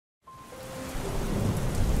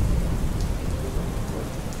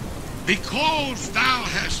because thou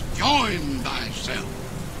hast joined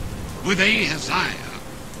thyself with Ahaziah,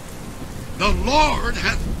 the Lord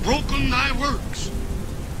hath broken thy works,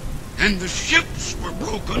 and the ships were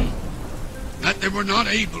broken, that they were not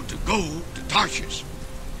able to go to Tarshish.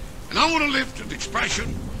 And I want to lift an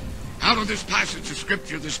expression out of this passage of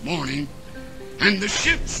Scripture this morning, and the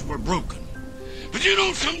ships were broken. But you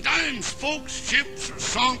know, sometimes folks' ships are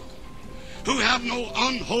sunk who have no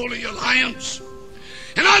unholy alliance.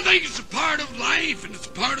 And I think it's a part of life, and it's a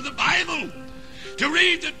part of the Bible, to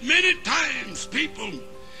read that many times people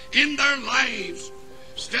in their lives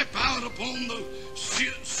step out upon the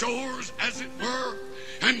shores, as it were,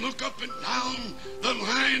 and look up and down the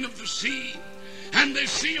line of the sea, and they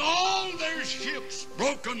see all their ships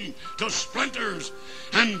broken to splinters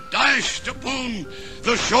and dashed upon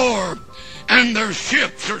the shore, and their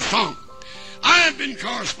ships are sunk. I have been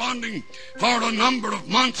corresponding for a number of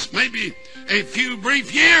months, maybe a few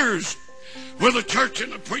brief years, with a church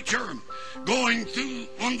and a preacher going through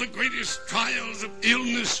one of the greatest trials of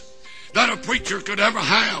illness that a preacher could ever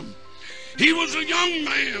have. He was a young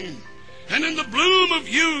man and in the bloom of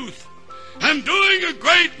youth and doing a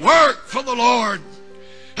great work for the Lord.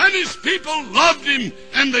 And his people loved him,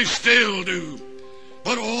 and they still do.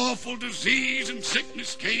 But awful disease and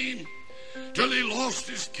sickness came till he lost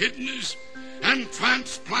his kidneys and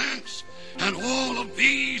transplants and all of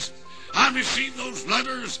these. I received those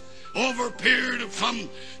letters over a period of some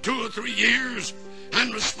 2 or 3 years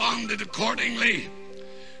and responded accordingly.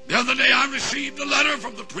 The other day I received a letter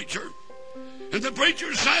from the preacher, and the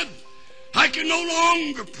preacher said, I can no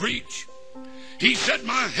longer preach. He said,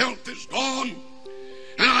 my health is gone,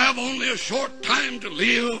 and I have only a short time to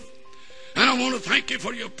live, and I want to thank you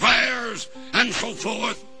for your prayers and so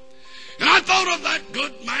forth. And I thought of that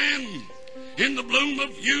good man in the bloom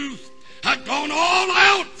of youth, had gone all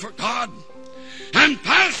out for God and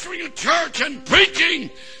pastoring a church and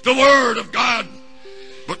preaching the Word of God.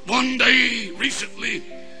 But one day recently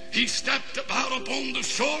he stepped about upon the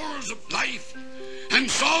shores of life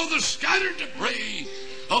and saw the scattered debris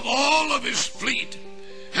of all of his fleet,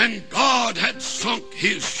 and God had sunk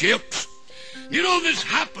his ships. You know, this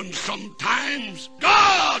happens sometimes.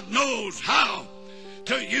 God knows how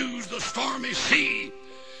to use the stormy sea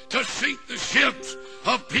to sink the ships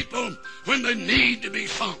of people when they need to be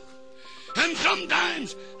sunk. And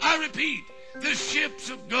sometimes, I repeat, the ships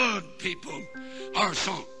of good people are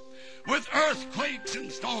sunk with earthquakes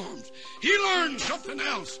and storms. He learned something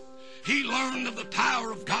else. He learned of the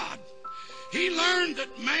power of God. He learned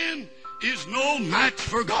that man is no match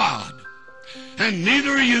for God, and neither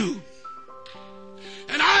are you.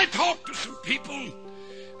 And I talked to some people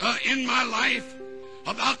in my life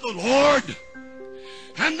about the Lord,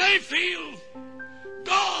 and they feel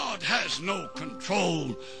God has no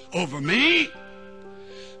control over me.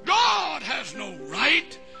 God has no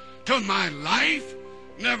right to my life,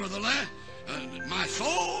 nevertheless, my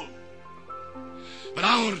soul. But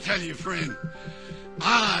I want to tell you, friend,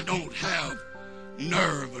 I don't have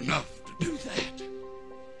nerve enough to do that,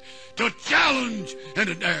 to challenge and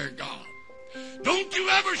to dare God. Don't you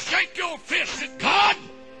ever shake your fist at God.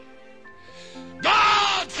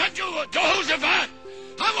 God said to Jehoshaphat,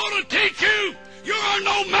 I want to teach you, you are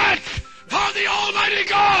no match for the Almighty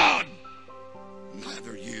God.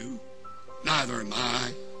 Neither you, neither am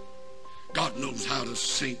I. God knows how to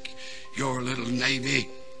sink your little navy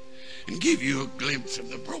and give you a glimpse of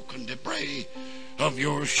the broken debris of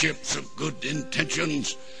your ships of good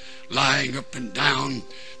intentions lying up and down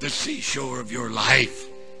the seashore of your life.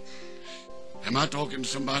 Am I talking to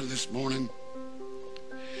somebody this morning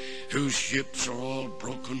whose ships are all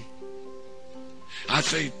broken? I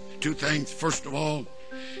say two things. First of all,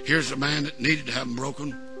 here's a man that needed to have them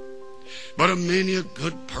broken, but many a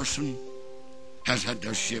good person has had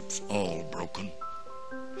their ships all broken.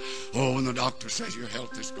 Oh, when the doctor says your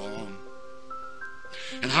health is gone,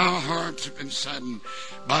 and our hearts have been saddened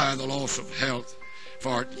by the loss of health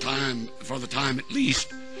for the time at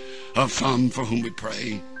least of some for whom we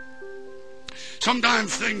pray.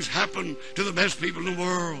 Sometimes things happen to the best people in the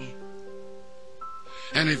world,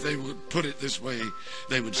 and if they would put it this way,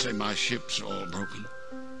 they would say, my ship's all broken.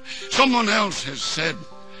 Someone else has said,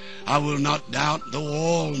 I will not doubt, though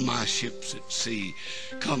all my ships at sea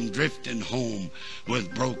come drifting home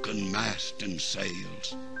with broken mast and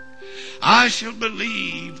sails. I shall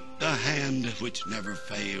believe the hand which never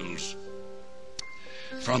fails.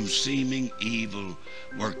 From seeming evil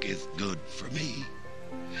worketh good for me.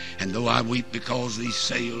 And though I weep because these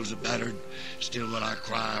sails are battered, still will I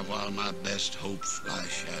cry while my best hopes lie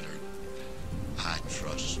shattered. I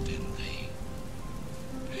trust in thee.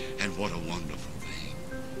 And what a wonderful thing.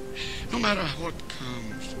 No matter what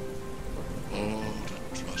comes, Oh,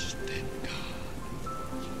 to trust in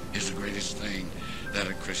God is the greatest thing that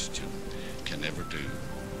a Christian can ever do.